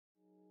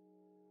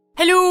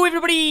Hello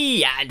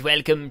everybody, and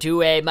welcome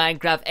to a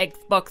Minecraft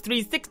Xbox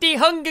 360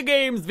 Hunger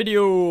Games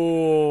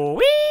video!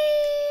 Whee!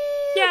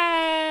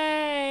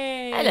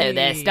 Yay! Hello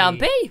there,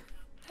 Stampy.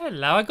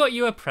 Hello, I got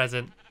you a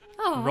present.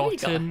 Oh,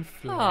 Rotten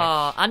flesh.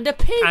 Oh, and a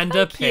pig. And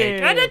a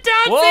pig. You. And a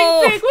dancing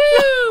Whoa. pig!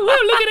 Woo! Woo!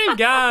 Look at him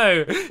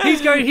go!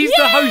 He's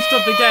the host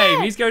of the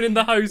game. He's going in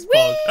the host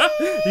pod.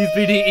 He's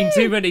been eating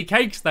too many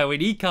cakes though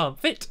and he can't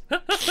fit.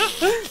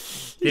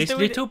 This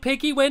little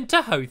piggy went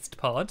to host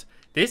pod.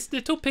 This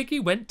little piggy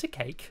went to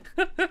cake.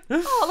 Oh,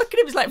 look at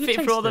him! He's like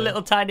fit for all the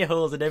little tiny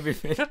holes and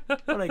everything.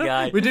 What a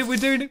guy!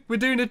 We're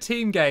doing a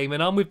team game,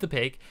 and I'm with the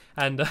pig,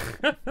 and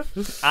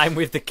I'm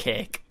with the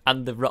cake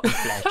and the rotten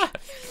flesh.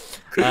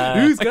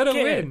 Who's gonna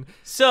win?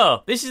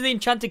 So this is the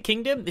Enchanted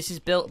Kingdom. This is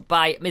built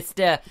by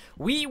Mr.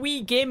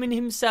 Wee Gaming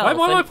himself.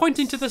 Why am I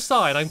pointing to the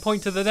side? I'm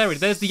pointing to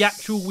there's the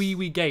actual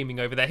Wee Gaming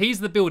over there. He's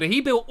the builder.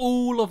 He built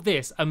all of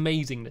this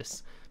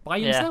amazingness by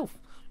himself.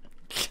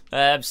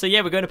 So yeah,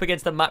 we're going up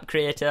against the map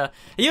creator.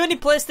 He only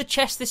placed the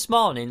chest this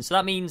morning, so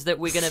that means that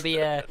we're going to be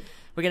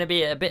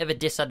a bit of a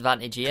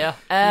disadvantage here.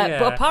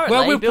 But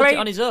apparently he built it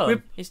on his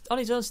own. He's on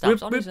his own,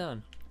 Stamps, on his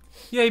own.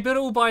 Yeah, he built it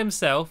all by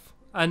himself.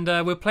 And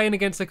we're playing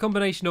against a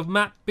combination of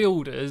map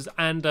builders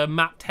and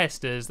map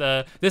testers.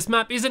 This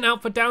map isn't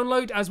out for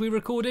download as we're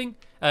recording.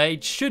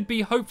 It should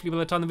be hopefully by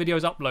the time the video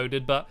is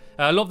uploaded, but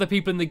a lot of the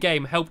people in the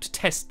game helped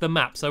test the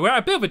map. So we're at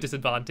a bit of a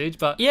disadvantage,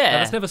 but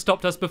that's never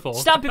stopped us before.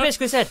 Stampy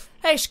basically said,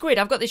 "Hey Squid,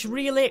 I've got this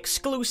really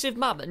exclusive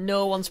map that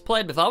no one's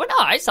played before." I went,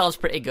 "Oh, it sounds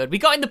pretty good." We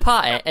got in the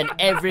party and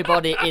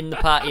everybody in the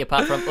party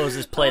apart from us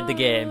has played the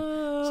game.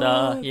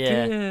 So,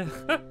 yeah.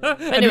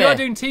 And we are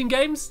doing team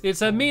games.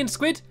 It's me and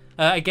Squid.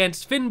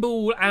 Against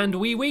Finball and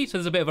Wee, so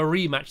there's a bit of a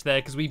rematch there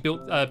because we beat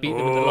them with the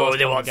last. Oh,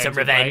 they want some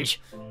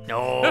revenge.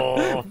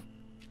 No.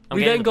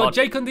 We then got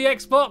Jake on the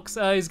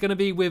Xbox. He's going to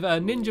be with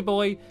Ninja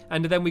Boy,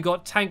 and then we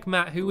got Tank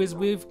Matt, who is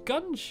with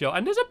Gunshot,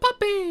 and there's a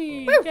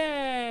puppy. Woo.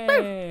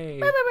 Yay!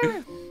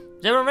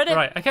 Is everyone ready?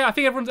 Right. Okay. I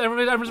think everyone's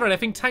ready. I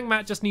think Tank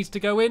Matt just needs to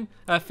go in.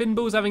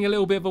 Finball's having a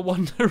little bit of a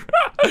wander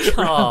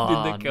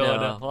around in the corner.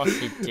 No. What's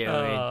he doing?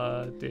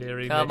 Oh,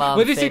 dearie Come me. on,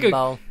 Well, this is good.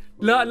 Finball.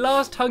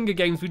 Last Hunger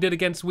Games we did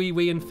against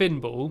Wee and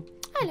Finball.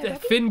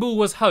 Finball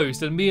was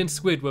host and me and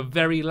Squid were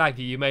very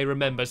laggy, you may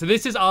remember. So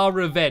this is our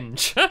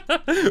revenge.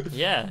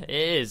 Yeah, it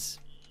is.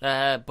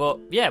 But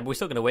yeah, we're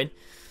still gonna win.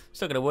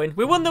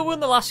 We won the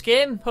last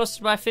game,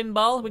 hosted by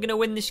Finball. We're gonna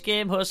win this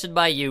game, hosted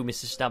by you,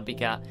 Mr. Stampy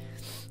Cat.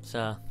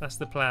 So that's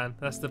the plan.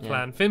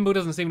 Finball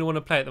doesn't seem to want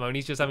to play at the moment.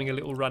 He's just having a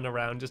little run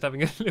around, just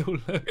having a little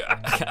look.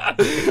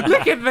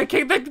 Look at the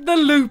king, the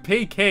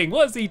loopy king.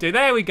 What's he do?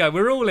 There we go.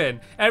 We're all in.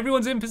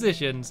 Everyone's in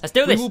positions. Let's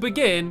do this. We will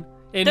begin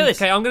in. Do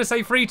this. Okay, I'm going to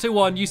say 3, 2,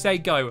 1. You say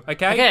go.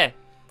 Okay. Okay.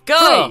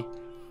 Go.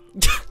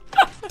 3.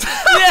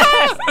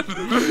 Yes!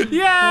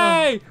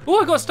 Yay!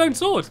 Oh, I got a stone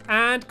sword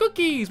and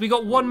cookies. We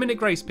got 1 minute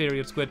grace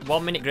period, Squid.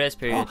 1 minute grace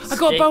period. I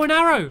got a bow and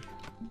arrow.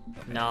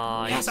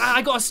 Nice. Yes,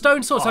 I got a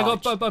stone sword, so I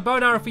got a bow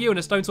and arrow for you and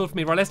a stone sword for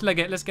me. Right, let's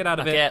get out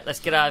of it. Okay, let's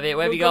get out of it.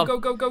 Where have you gone?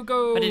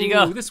 Go. Where did you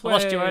go? This way. I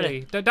lost you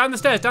already. Down the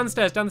stairs.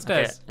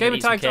 Okay, Gamer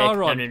tags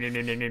are on. No.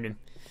 And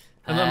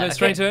I'm going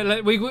straight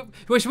to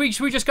it.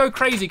 Should we just go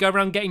crazy, go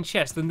around getting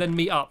chests, and then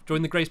meet up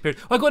during the grace period?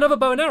 I got another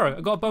bow and arrow.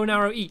 I got a bow and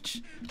arrow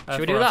each. Should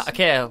we do that?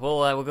 Okay,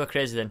 we'll go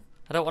crazy then.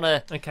 I don't want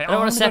to. Okay, I don't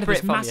want to separate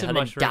from massive you and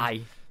mushroom. then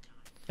die.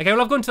 Okay,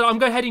 well I'm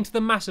going heading to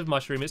the massive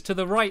mushroom. It's to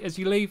the right as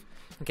you leave.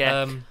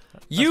 Okay.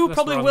 You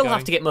probably will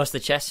have to get most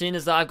of the chests, seeing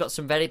as I've got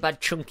some very bad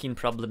chunking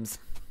problems.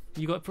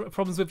 You got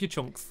problems with your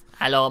chunks?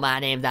 Hello, my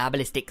name's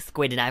Ballistic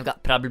Squid, and I've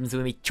got problems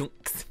with my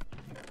chunks.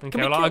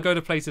 Okay, well, I'll go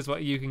to places where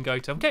you can go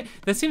to. Okay,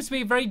 there seems to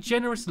be very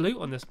generous loot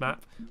on this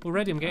map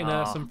already. I'm getting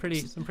some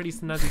pretty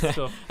snazzy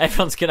stuff.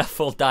 Everyone's gonna have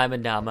full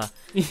diamond armor.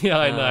 Yeah,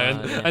 I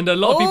know, and a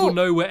lot of people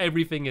know where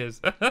everything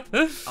is.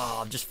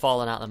 I'm just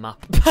falling out the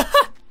map.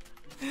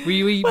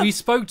 We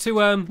spoke to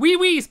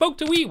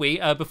Wee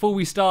before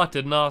we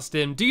started and asked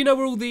him, "Do you know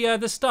where all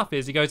the stuff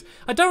is?" He goes,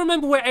 "I don't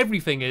remember where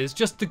everything is,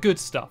 just the good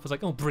stuff." I was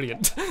like, "Oh,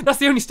 brilliant! That's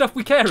the only stuff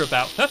we care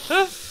about."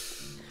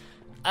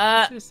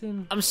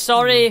 I'm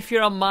sorry if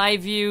you're on my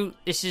view.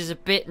 This is a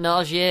bit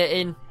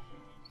nauseating,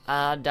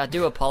 and I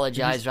do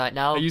apologise right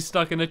now. Are you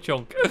stuck in a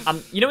chunk?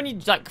 You know when you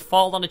like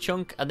fall on a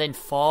chunk and then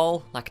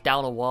fall like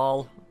down a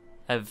wall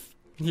of.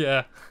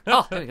 Yeah.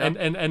 Oh, there we go.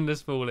 And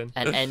endless falling.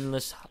 And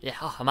endless. Yeah.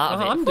 Oh, I'm out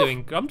of it.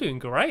 I'm doing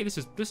great. This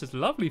is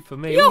lovely for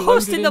me. You're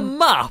hosting the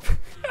map.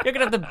 You're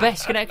gonna have the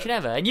best connection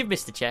ever, and you've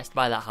missed a chest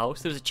by that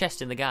house. There was a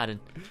chest in the garden.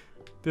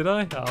 Did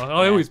I? Oh,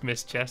 I always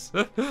miss chests.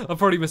 I've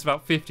probably missed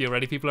about 50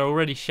 already. People are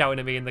already shouting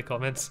at me in the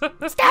comments. Stop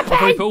it! I've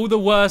probably put all the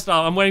worst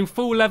armor. I'm wearing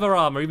full leather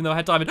armor, even though I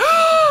had diamond.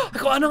 I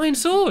got an iron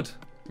sword.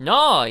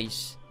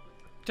 Nice.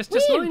 Just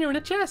lying here in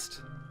a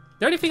chest.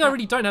 The only thing I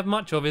really don't have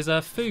much of is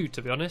food,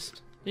 to be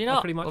honest. You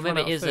know, pretty much well,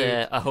 maybe it is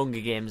a Hunger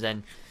Games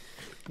then.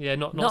 Yeah,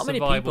 not many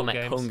survival people make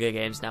games. Hunger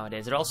Games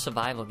nowadays. They're all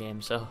survival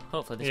games, so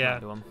hopefully this might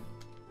be one.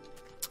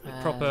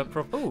 Proper.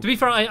 To be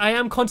fair, I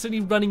am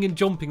constantly running and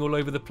jumping all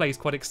over the place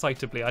quite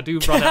excitably. I do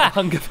run out of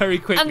hunger very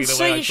quickly. And the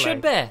so way I you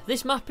should be.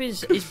 This map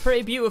is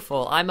pretty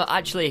beautiful. I'm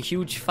actually a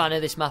huge fan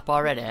of this map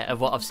already,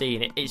 of what I've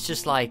seen. It's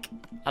just like,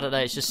 I don't know,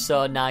 it's just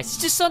so nice.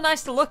 It's just so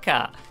nice to look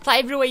at. It's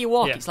like everywhere you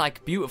walk, it's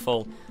like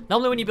beautiful.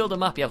 Normally when you build a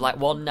map, you have like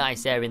one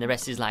nice area and the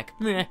rest is like,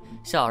 meh,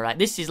 it's alright.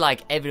 This is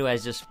like,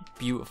 everywhere's just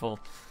beautiful.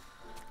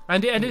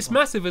 And it's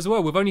massive as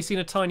well. We've only seen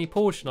a tiny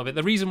portion of it.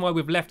 The reason why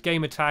we've left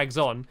gamer tags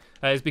on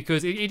is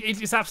because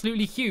it's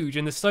absolutely huge,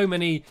 and there's so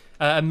many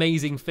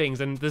amazing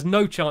things, and there's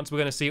no chance we're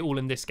going to see it all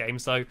in this game.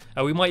 So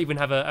we might even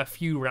have a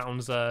few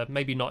rounds,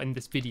 maybe not in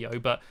this video,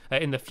 but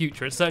in the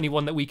future. It's certainly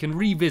one that we can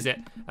revisit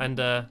and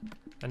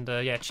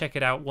yeah, check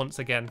it out once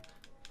again.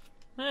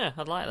 Yeah,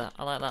 I'd like that.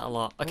 I like that a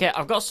lot. Okay,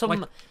 I've got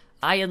some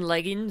iron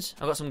leggings.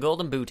 I've got some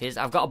golden booties.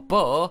 I've got a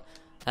bow.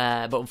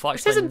 But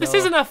unfortunately, this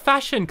isn't a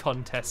fashion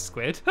contest,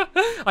 Squid.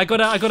 I got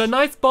a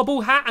nice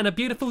bobble hat and a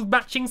beautiful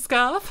matching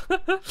scarf.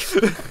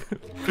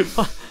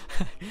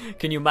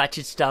 Can you match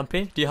it,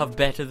 Stampy? Do you have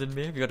better than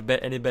me? Have you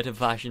got any better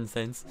fashion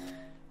sense?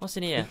 What's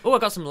in here? Oh, I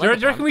got some leather.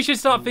 Do you reckon we should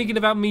start thinking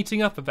about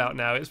meeting up about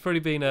now? It's probably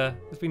been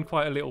it's been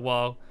quite a little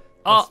while.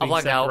 Oh, I've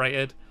lagged out.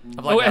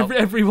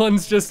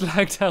 Everyone's just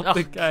lagged out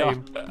the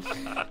game.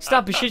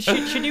 Stampy,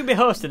 should you be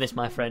hosting this,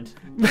 my friend?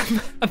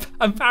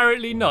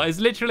 Apparently not. It's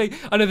literally,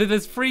 I know that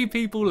there's 3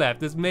 people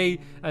left. There's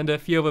me and a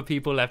few other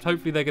people left.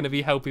 Hopefully they're going to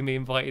be helping me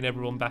inviting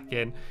everyone back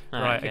in.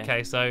 Oh, right,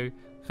 okay, so I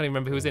can't even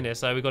remember who was in here.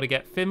 So we've got to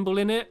get Thimble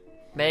in it.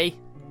 Me.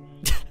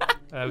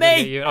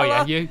 Me. You. Oh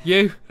yeah,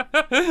 you.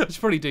 I should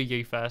probably do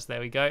you first. There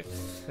we go.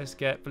 Let's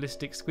get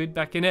Ballistic Squid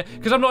back in it,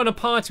 because I'm not in a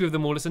party with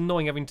them all. It's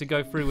annoying having to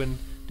go through and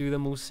do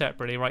them all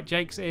separately. Right,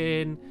 Jake's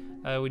in.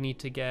 We need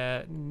to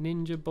get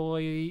Ninja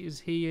Boy.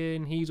 Is he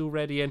in? He's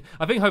already in.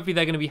 I think hopefully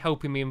they're going to be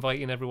helping me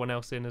inviting everyone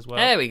else in as well.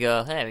 There we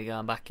go.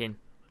 I'm back in.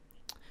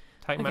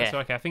 Tank Master.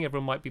 Okay, I think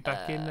everyone might be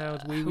back in now.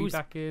 Is Wee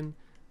back in?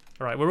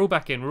 All right, we're all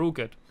back in. We're all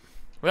good.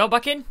 We all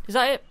back in? Is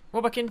that it? We're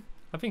all back in?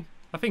 I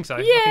think so.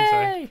 Yay!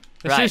 I think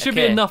so. There should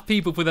be enough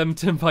people for them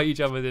to invite each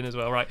other in as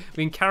well. Right,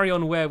 we can carry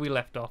on where we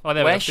left off. Oh,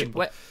 there we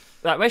go.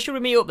 Where should we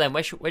meet up then?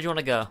 Where do you want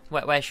to go?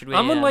 Where should we?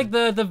 I'm on like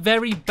the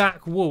very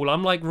back wall.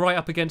 I'm like right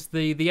up against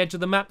the edge of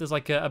the map. There's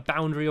like a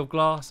boundary of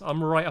glass.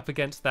 I'm right up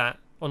against that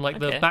on like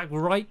the back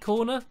right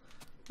corner.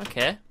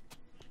 Okay.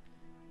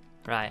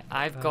 Right,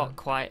 I've got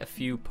quite a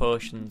few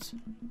potions,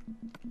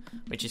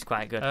 which is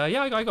quite good.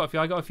 Yeah, I got a few.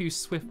 I got a few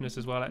swiftness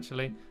as well,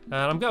 actually.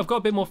 I've got a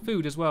bit more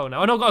food as well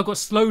now. Oh no, I've got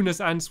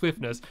slowness and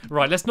swiftness.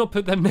 Right, let's not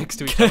put them next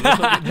to each other.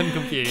 Let's not get them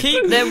confused.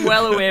 Keep them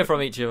well away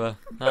from each other.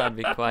 That'd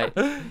be quite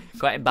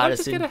embarrassing. I'll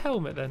just get a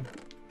helmet then.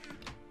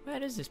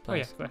 Where is this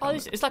place?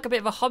 It's like a bit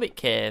of a hobbit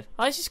cave.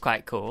 Oh, this is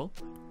quite cool.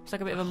 It's like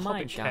a bit of a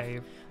mine shaft.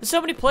 There's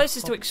so many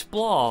places to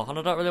explore, and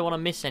I don't really want to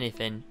miss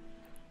anything.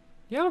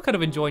 Yeah, I'm kind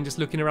of enjoying just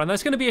looking around.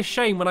 That's going to be a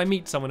shame when I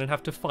meet someone and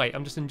have to fight.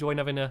 I'm just enjoying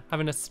having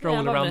a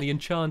stroll around the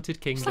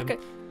Enchanted Kingdom.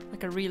 It's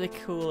like a really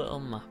cool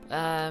little map.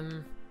 I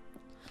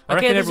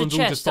reckon everyone's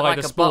all just by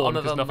the spawn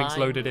because nothing's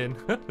loaded in.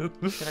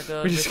 Should I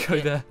go? We just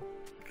go there.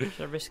 Should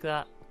I risk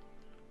that?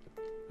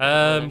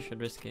 I should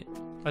risk it.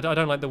 I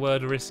don't like the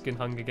word risk in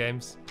Hunger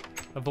Games.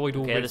 Avoid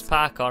all risk. Okay, there's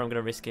parkour. I'm going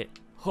to risk it.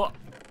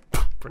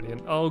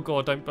 Brilliant. Oh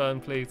god, don't burn,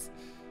 please.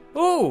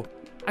 Ooh,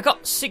 I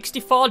got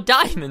 64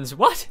 diamonds.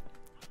 What?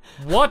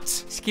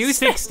 What?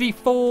 Excuse me?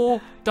 64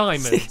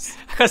 diamonds.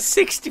 I got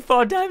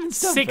 64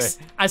 diamonds.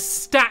 A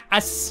stack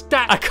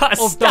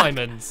of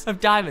diamonds. Of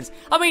diamonds.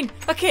 I mean,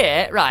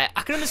 okay, right.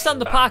 I can understand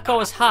the parkour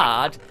was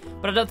hard,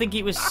 but I don't think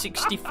it was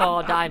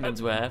 64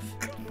 diamonds worth.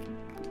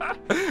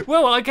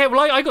 Well, okay.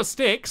 Well, I got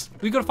sticks.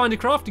 We've got to find a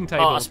crafting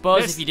table. Oh, I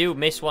suppose if you do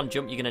miss one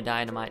jump, you're gonna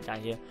die, and I might die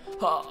here.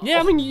 Yeah,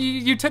 I mean,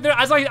 you take the,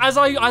 as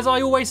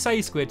I always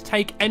say, Squid,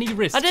 take any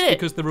risks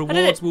because the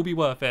rewards will be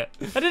worth it.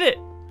 I did it.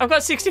 I've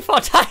got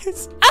 64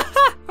 diamonds.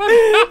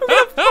 I've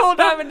got full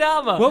diamond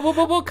armor.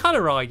 What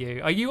colour are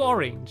you? Are you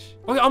orange?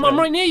 Oh, I'm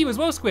right near you as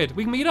well, Squid.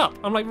 We can meet up.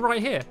 I'm like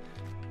right here.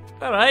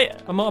 All right.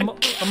 I'm on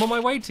my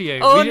way to you.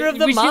 Owner of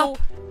the map.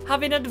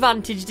 Having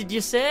advantage, did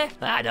you say?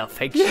 I don't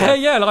think so.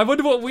 Yeah. Like, I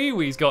wonder what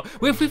Wee-Wee's got.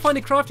 Well, if we find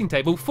a crafting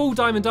table, full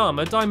diamond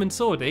armor, diamond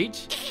sword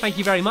each. Thank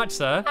you very much,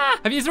 sir.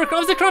 Is there a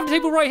crafting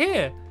table right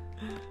here?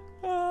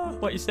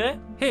 What you say?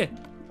 Here.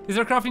 Is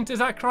that a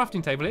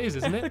crafting table? It is,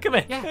 isn't it? Look at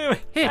me. Yeah.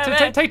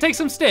 Here, take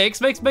some sticks,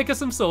 make us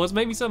some swords,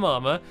 make me some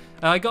armor.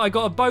 I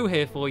got a bow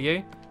here for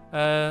you.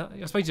 I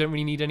suppose you don't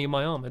really need any of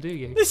my armor, do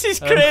you? This is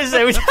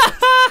crazy.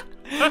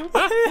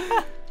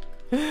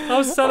 I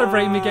was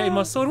celebrating me getting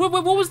my sword.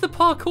 What was the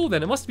parkour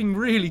then? It must have been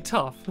really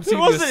tough. It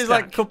wasn't. It's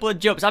like a couple of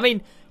jumps. I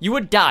mean, you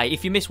would die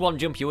if you miss one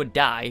jump. You would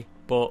die,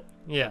 but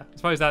yeah, I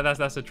suppose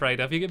that's a trade.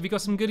 Have you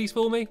got some goodies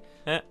for me?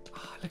 Yeah.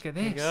 Oh, look at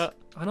this.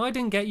 And I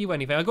didn't get you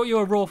anything. I got you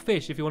a raw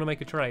fish if you want to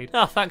make a trade.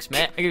 Oh, thanks,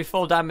 mate. I give you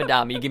full diamond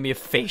armor. You give me a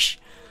fish.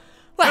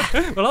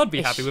 Well, I'd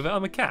be happy with it.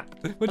 I'm a cat.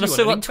 I've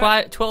still got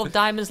 12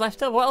 diamons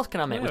left. What else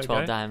can I make with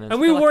 12 diamonds? And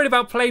we were worried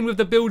about playing with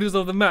the builders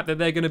of the map that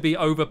they're going to be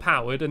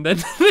overpowered, and then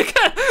look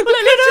at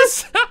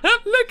us!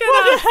 Look at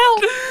what us! the hell?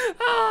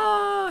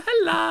 Oh,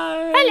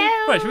 hello!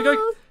 Hello! Right, should we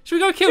go? Should we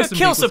go kill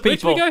some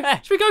people?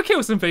 Should we go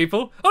kill some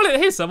people? Oh, look,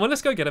 here's someone.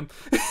 Let's go get him.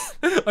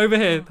 Over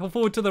here,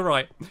 forward to the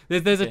right.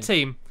 There's a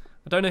team.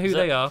 I don't know who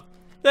they are.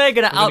 They're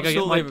gonna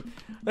absolutely.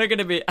 They're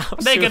gonna be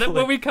absolutely.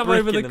 When we come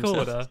over the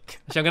corner.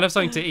 Actually, I'm gonna have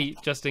something to eat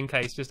just in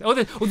case.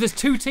 There's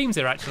 2 teams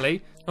here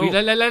actually.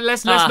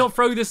 Let's not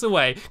throw this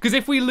away, because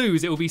if we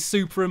lose, it will be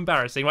super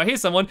embarrassing. Right,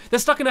 here's someone. They're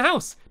stuck in a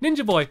house.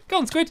 Ninja boy, go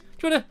on, Squid.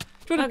 Do you wanna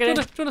sort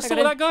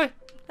that guy?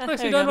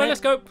 Nicely done. Right,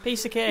 let's go.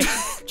 Piece of cake,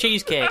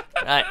 cheesecake.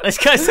 Right, let's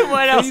go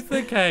somewhere else. Piece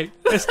of cake.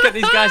 Let's get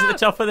these guys at the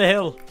top of the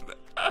hill.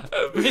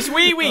 It's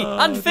Wee Wee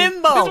and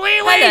Thimble. It's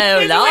Wee Wee.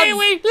 Hello, lads. Wee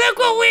Wee. Look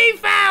what we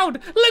found.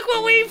 Look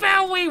what we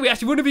found, Wee Wee.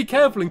 Actually, we want to be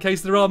careful in case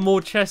there are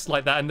more chests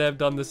like that and they've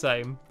done the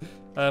same.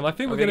 I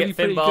think we're going to be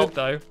pretty good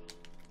though.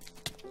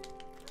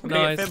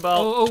 Nice.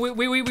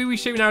 Wee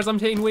shooting arrows. I'm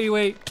hitting Wee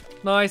Wee.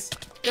 Nice.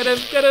 Get him.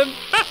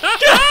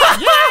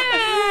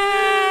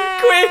 Yeah!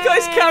 Quick,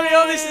 let's carry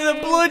on. This is a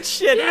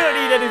bloodshed. We don't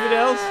need anything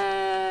else.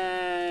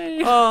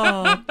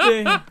 Oh,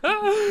 dear.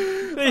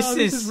 This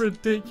is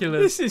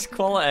ridiculous. This is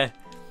quality.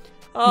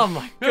 Oh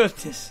my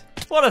goodness.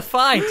 What a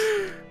fight.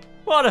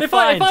 What a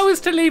fight. If I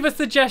was to leave a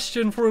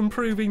suggestion for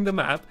improving the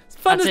map, as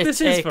fun as this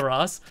is for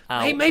us,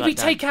 maybe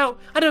take out,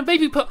 I don't know,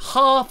 maybe put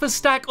half a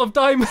stack of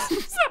diamonds.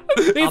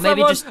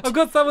 I've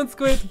got someone,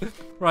 Squid.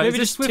 Right, maybe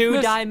just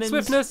 2 diamonds.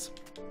 Swiftness.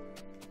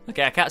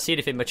 Okay, I can't see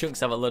anything. My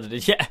chunks haven't loaded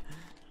it yet.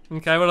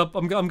 Okay, well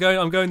I'm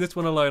going this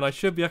one alone. I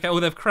should be okay.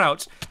 Oh, they've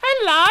crouched.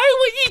 Hello,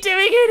 what are you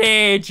doing in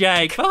here,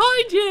 Jake?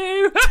 Behind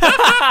you.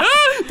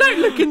 Don't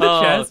look in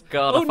the chest.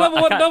 God, oh,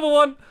 number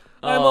one.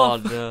 I'm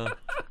off. No.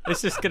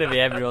 It's just going to be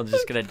everyone's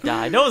just going to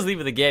die. No one's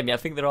leaving the game yet. I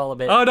think they're all a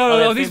bit... Oh,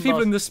 no, these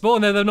people in the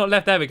spawn, they're not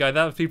left. There we go.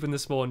 That people in the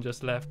spawn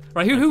just left.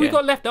 Right, who we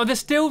got left? Oh, there's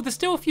still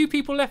a few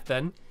people left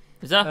then.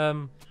 Is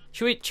there?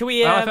 Should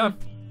we have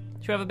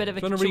a bit of a...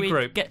 Should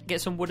we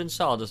get some wooden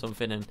swords or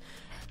something and...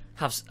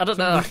 I don't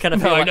know. I kind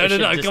of feel like no,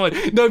 come on.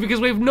 No, because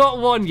we've not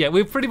won yet.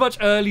 We're pretty much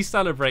early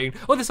celebrating.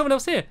 Oh, there's someone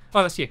else here.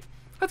 Oh, that's you.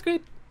 That's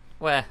good.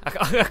 Where?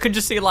 I can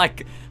just see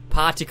like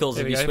particles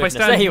of your swiftness.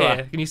 If I stand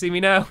here, can you see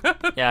me now?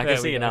 Yeah, I can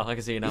see you now. I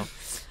can see you now.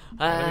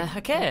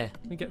 Okay.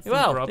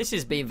 Well, this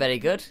has been very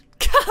good.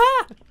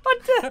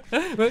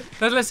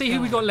 Let's see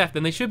who we got left.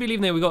 And they should be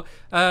leaving there. We got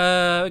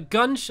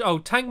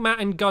Tank Matt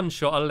and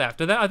Gunshot are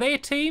left. Are they a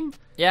team?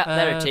 Yeah,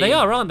 they're a team. They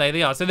are, aren't they?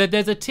 They are. So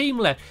there's a team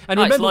left. And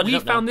remember, we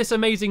found this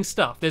amazing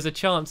stuff. There's a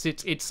chance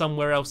it's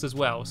somewhere else as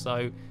well.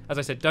 So, as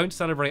I said, don't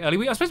celebrate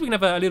early. I suppose we can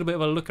have a little bit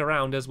of a look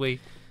around as we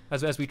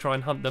try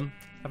and hunt them.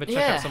 Have a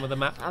check out some of the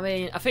map. I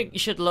mean, I think you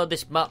should load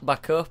this map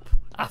back up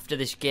after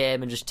this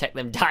game and just take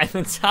them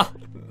diamonds out.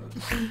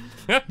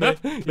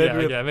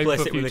 maybe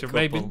for future.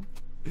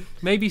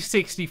 Maybe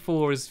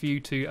 64 is a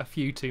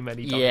few too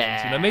many diamonds.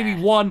 Yeah. You know, maybe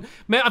one.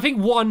 I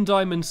think 1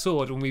 diamond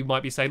sword, and we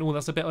might be saying, "Oh,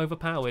 that's a bit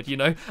overpowered." You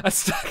know, a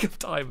stack of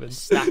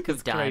diamonds. Stack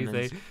of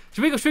diamonds. Crazy.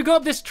 Should we go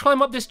up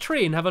climb up this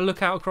tree, and have a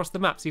look out across the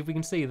map, see if we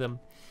can see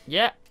them?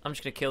 Yeah, I'm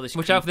just gonna kill this.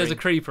 Watch out if there's a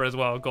creeper as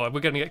well. God, we're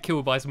gonna get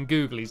killed by some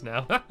googlies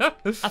now.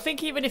 I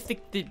think even if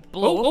they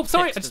blow up.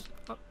 Sorry, I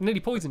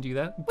nearly poisoned you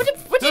there. What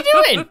are you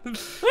doing?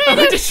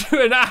 I just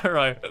threw an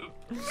arrow.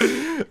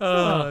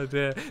 Oh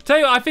dear. Tell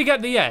you what, I think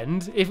at the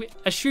end,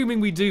 assuming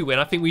we do win,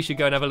 I think we should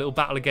go and have a little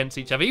battle against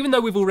each other, even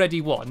though we've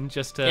already won,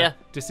 just to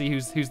see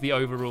who's the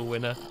overall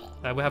winner.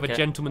 We'll have a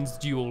gentleman's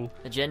duel.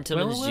 A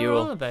gentleman's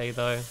duel. Where are they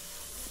though?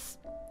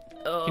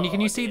 Can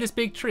you see this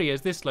big tree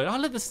as this load? Oh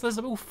look, there's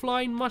all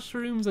flying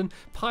mushrooms and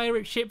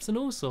pirate ships and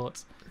all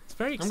sorts. It's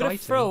very exciting. I'm going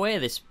to throw away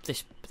this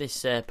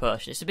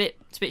potion. It's a bit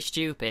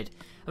stupid.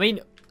 I mean,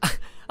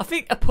 I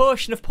think a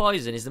potion of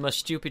poison is the most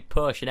stupid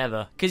potion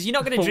ever, because you're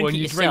not going to drink it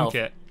yourself.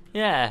 Drink it.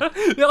 Yeah.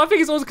 Yeah, I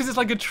think it's also because it's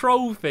like a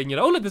troll thing, you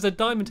know. Oh look, there's a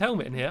diamond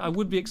helmet in here. I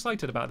would be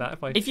excited about that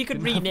if you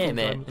could rename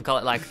it and call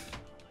it like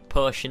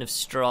potion of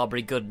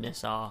strawberry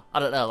goodness, or I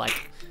don't know,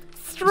 like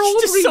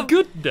strawberry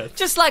goodness.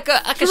 Just like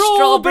a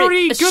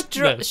strawberry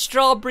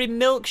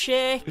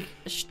milkshake.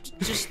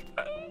 Just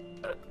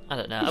I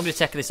don't know. I'm gonna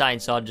take this iron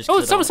sword.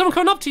 Someone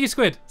coming up to you,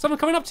 Squid. Someone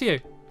coming up to you.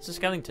 It's a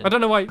skeleton. I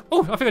don't know why.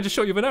 Oh, I think I just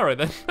shot you with an arrow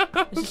then.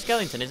 It's a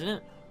skeleton, isn't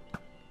it?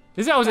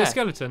 Is it? Oh, is it a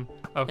skeleton?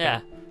 Okay.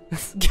 Yeah.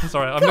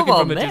 Sorry, I'm looking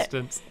from a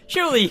distance.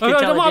 Surely you can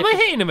tell. Am I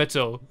hitting him at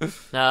all?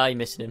 No, you're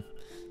missing him.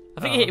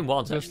 I think you hit him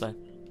once actually.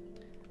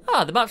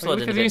 The map's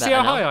loading a bit better. Can you see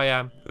how high I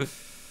am?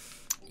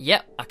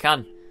 Yep, I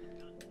can.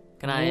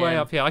 Can I? Way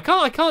up here. I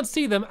can't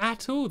see them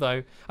at all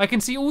though. I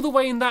can see all the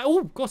way in that.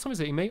 Oh God, someone's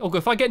hitting me. Oh,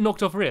 if I get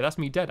knocked off here, that's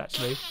me dead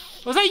actually.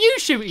 Was that you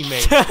shooting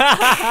me?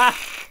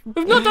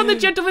 We've not done the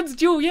gentleman's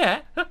duel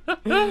yet.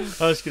 I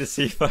was gonna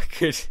see if I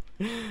could.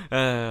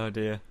 Oh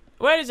dear.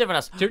 Where is everyone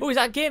else? Oh, is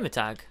that gamer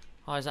tag?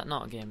 Or is that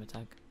not a gamer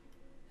tag?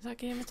 Is that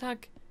gamer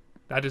tag?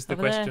 That is the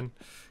question.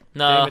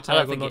 No, gamer tag I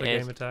don't think or not it a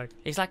is. gamer tag?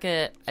 It's like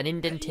an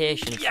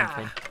indentation of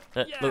something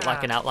that looked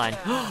like an outline.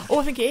 Oh,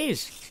 I think it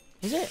is.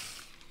 Is it?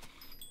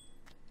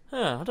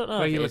 I don't know. Where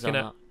are if you it is looking or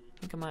at? not. I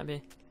think it might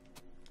be.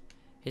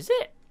 Is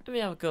it? Let me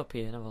have a go up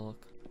here and have a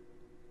look.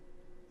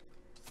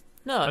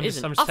 No, it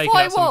isn't. I'm just taking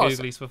out some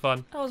googlies for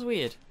fun. That was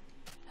weird.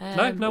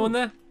 No one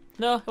there?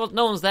 No, well,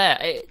 no one's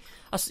there.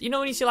 You know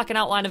when you see like an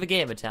outline of a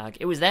gamer tag?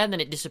 It was there and then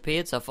it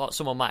disappeared, so I thought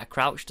someone might have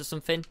crouched or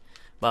something.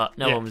 But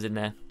no one was in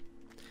there.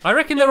 I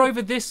reckon they're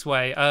over this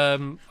way,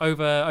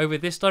 over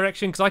this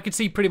direction, because I could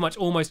see pretty much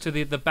almost to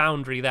the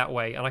boundary that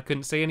way, and I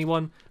couldn't see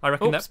anyone. I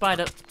reckon that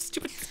spider.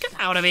 Stupid, get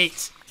out of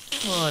it!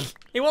 Come on.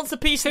 He wants a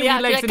piece of the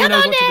legs act. and he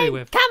knows what to do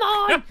with. Come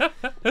on!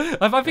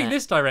 I think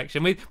this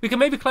direction. We can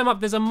maybe climb up.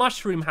 There's a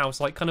mushroom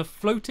house, like kind of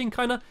floating,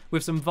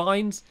 with some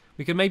vines.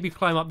 We can maybe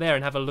climb up there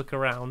and have a look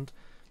around.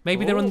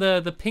 Maybe they're on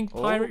the pink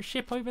pirate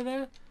ship over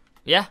there.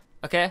 Yeah.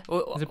 Okay.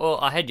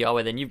 I head your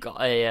way then. You've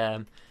got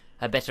a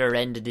better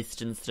render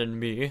distance than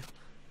me.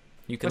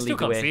 You can lead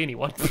the way. I still can't see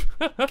anyone.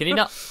 Can you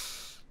not?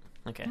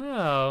 Okay.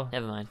 No.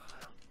 Never mind.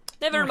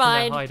 Never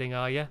mind. They're hiding,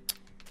 are you?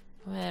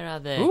 Where are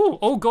they? Ooh,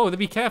 oh god,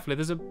 be careful.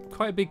 There's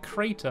quite a big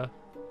crater.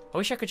 I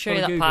wish I could show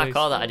you that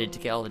parkour that I did to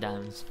get all the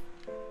diamonds.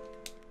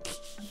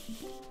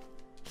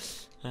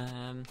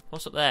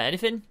 What's up there?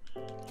 Anything?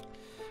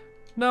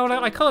 No,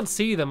 I can't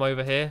see them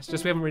over here. It's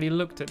just we haven't really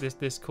looked at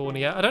this corner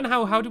yet. I don't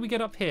know how do we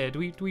get up here? Do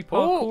we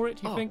parkour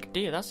it? Do you think?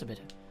 Dear, that's a bit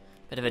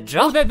of a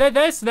drop. Oh,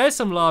 there's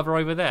some lava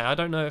over there. I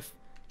don't know if.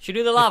 Should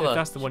we do the lava? If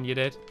that's the one you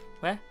did.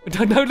 Where?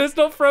 No, let's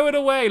not throw it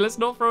away. Let's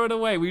not throw it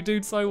away. We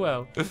do so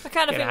well. I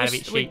kind of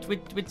think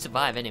we'd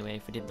survive anyway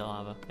if we did the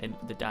lava and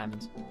the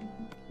diamonds.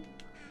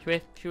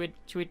 Should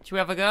we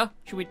have a go?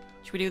 Should we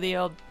do the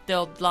old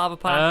lava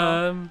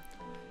parkour?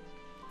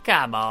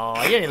 Come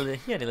on, you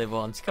only live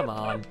once. Come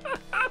on.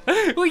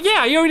 Well,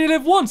 yeah, you only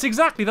live once.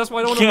 Exactly. That's why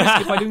I don't want to risk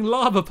it by doing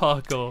lava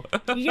parkour.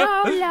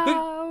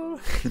 YOLO.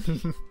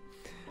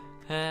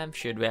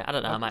 Should we? I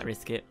don't know. I might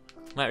risk it.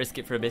 Might risk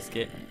it for a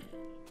biscuit.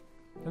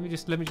 Let me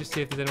just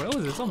see if there's anyone. Oh,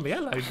 there's a zombie.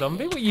 Hello,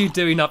 zombie. What are you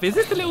doing up? Is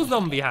this the little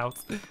zombie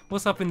house?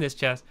 What's up in this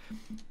chest?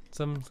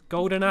 Some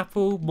golden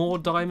apple, more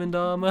diamond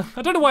armor.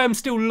 I don't know why I'm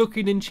still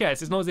looking in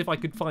chests. It's not as if I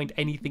could find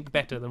anything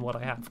better than what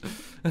I have.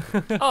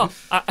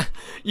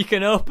 You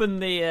can open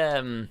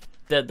the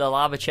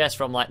lava chest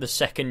from like the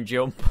second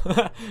jump.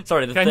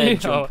 Sorry, the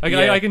third jump. Oh,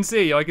 okay, yeah. I can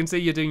see you. I can see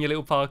you doing your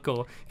little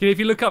parkour. If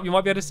you look up, you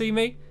might be able to see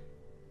me.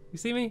 You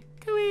see me?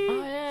 Oh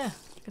yeah,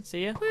 I can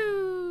see you.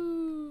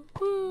 Woo,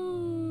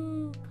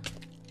 woo.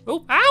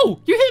 Oh,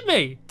 ow! You hit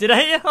me! Did I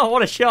hit you? Oh,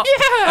 what a shot!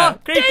 Yeah!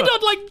 Dead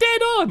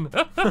on!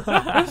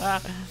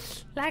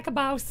 Like a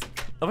mouse.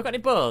 Have I got any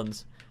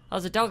bones? Oh,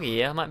 there's a doggy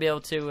here. I might be able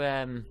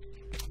to,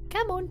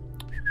 Come on.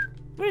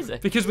 Where is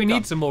it? Because we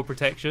need some more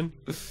protection.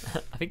 I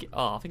think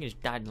he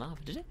just died in lava,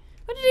 did he?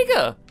 Where did he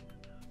go?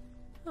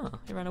 Oh,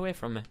 he ran away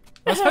from me.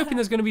 I was hoping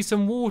there's going to be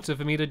some water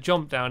for me to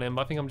jump down in,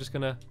 but I think I'm just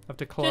going to have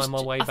to climb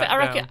my way back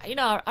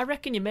down. I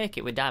reckon you make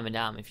it with diamond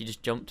arm if you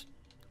just jumped.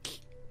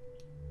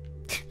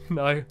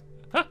 No.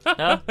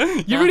 No?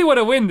 You really want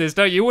to win this,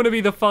 don't you? You want to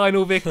be the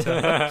final victor.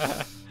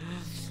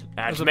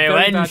 That's me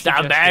win,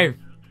 stand down.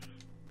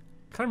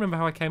 Can't remember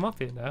how I came up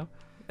here now.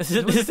 This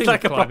is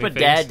like a proper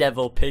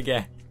daredevil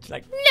piggy. It's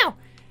like, no,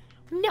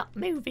 I'm not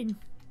moving.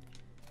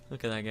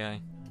 Look at that guy.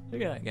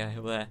 Look at that guy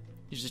over there.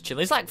 He's just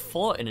chilling. He's like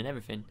floating and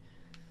everything.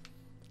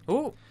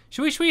 Ooh.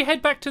 Should we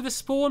head back to the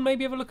spawn?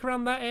 Maybe have a look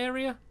around that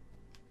area?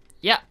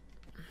 Yeah.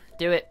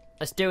 Do it.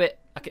 Let's do it.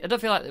 I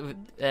don't feel like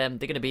they're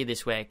going to be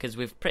this way because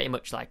we've pretty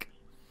much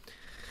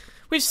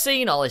we've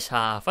seen all this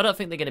half. I don't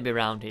think they're going to be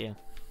around here.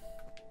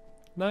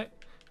 No.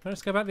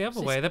 Let's go back the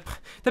other way. They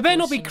better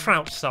not be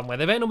crouched somewhere.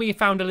 They better not be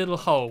found a little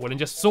hole and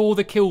just saw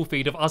the kill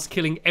feed of us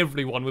killing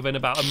everyone within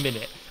about a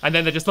minute. And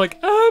then they're just like,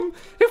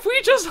 if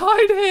we just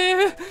hide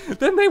here,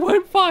 then they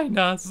won't find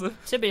us.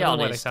 To be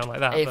honest, they sound like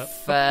that,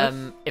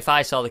 if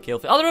I saw the kill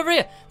feed... Oh, they're over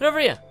here. They're over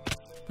here.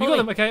 You got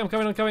them? Okay, I'm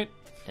coming. Oh,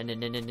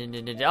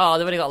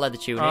 they've only got leather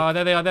tunic. Oh,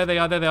 there they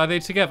are. Are they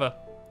together?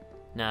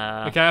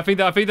 No. Okay, I think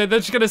they're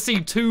just gonna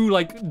see two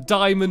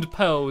diamond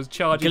pearls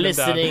charging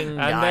glistening them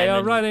down,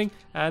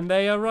 and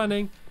they are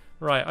running.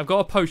 Right, I've got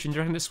a potion. Do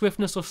you reckon it's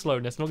swiftness or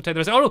slowness? I'm not gonna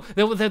take the rest. Oh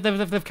no,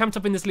 they've camped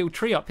up in this little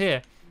tree up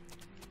here.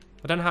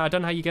 I don't know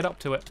how you get up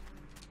to it.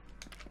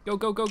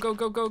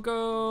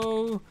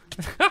 Go.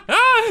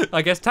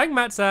 I guess Tank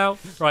Matt's out.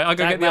 Right, I'll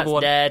go get the other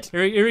one. Dead.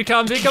 Here he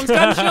comes. Here comes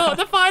Gunshot.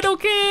 The final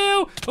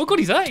kill. Oh god,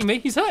 he's hurting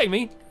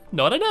me.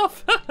 Not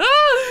enough.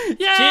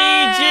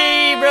 Yeah.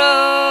 GG,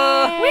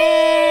 bro.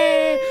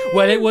 Whee!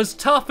 Well, it was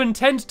tough and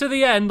tense to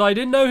the end. I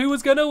didn't know who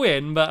was going to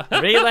win, but...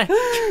 Really?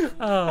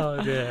 Oh,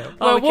 dear.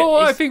 Well,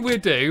 what I think we'll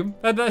do...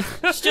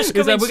 It's just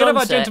coming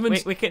sunset.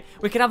 We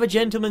can have a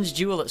gentleman's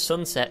duel at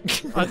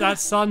sunset.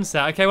 That's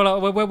sunset. Okay, well,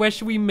 where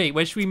should we meet?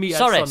 Where should we meet at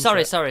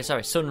sunset?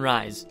 Sorry.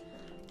 Sunrise.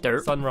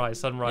 Dirt.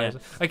 Sunrise. Yeah.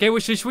 Okay, well,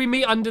 should we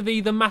meet under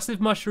the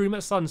massive mushroom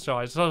at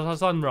sunrise?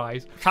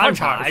 Sunrise. Oh,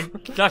 the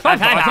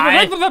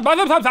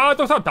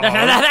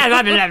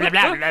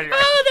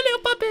little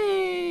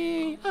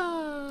puppy!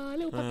 Oh,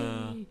 little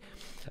puppy.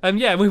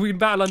 Yeah, we can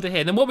battle under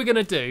here. Then what we're going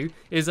to do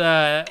is,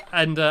 at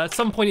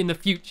some point in the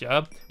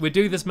future, we'll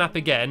do this map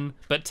again,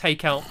 but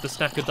take out the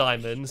stack of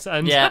diamonds,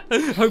 and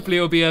hopefully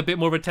it'll be a bit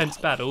more of a tense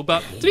battle.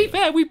 But to be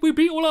fair, we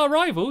beat all our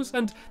rivals,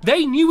 and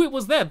they knew it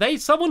was there.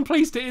 Someone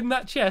placed it in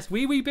that chest.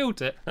 We built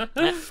it.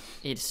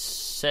 It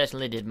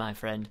certainly did, my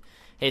friend.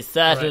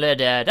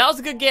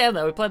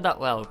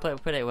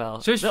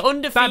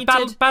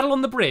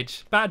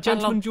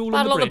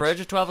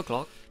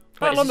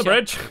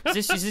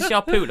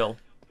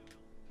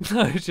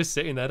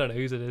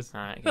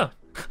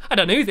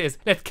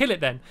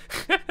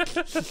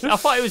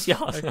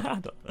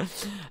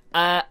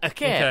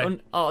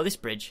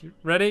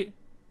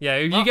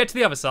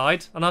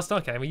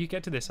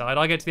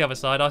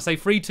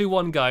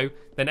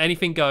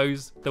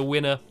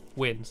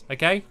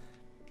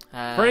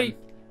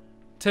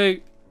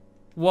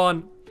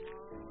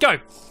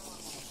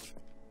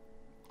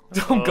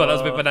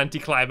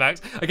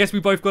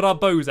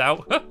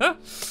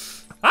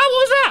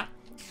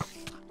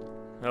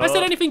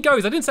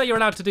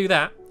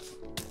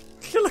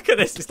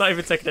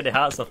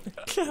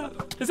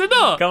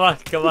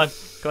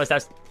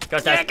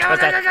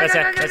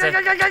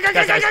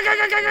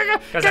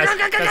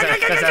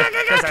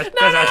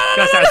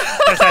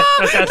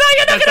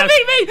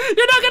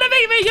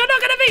 beat me. You're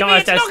not gonna beat me.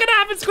 It's not gonna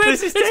happen,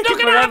 Squid. It's not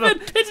gonna happen.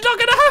 It's not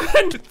gonna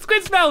happen.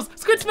 Squid smells.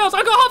 Squid smells.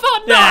 I got half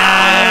heart. No.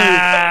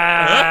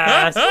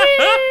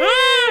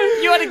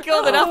 You hadn't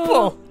killed an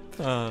apple.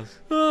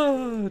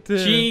 Oh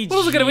dear. I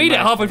wasn't going to eat it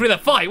halfway through the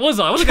fight, was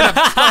I? I wasn't going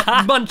to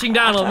start munching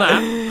down on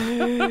that.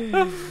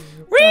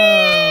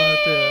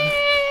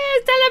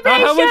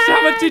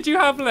 How much did you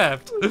have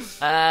left?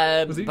 Was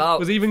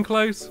it even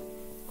close?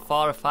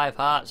 4 or 5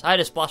 hearts. I had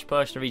a splash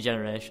potion of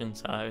regeneration,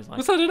 so I was like...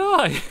 Well, so did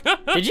I.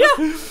 Did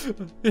you?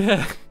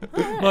 Yeah.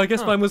 Well, I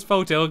guess mine was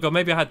faulty. Oh, God,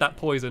 maybe I had that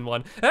poison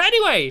one.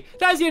 Anyway,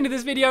 that's the end of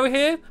this video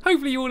here.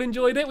 Hopefully you all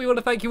enjoyed it. We want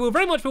to thank you all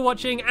very much for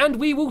watching, and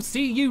we will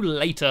see you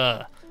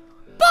later.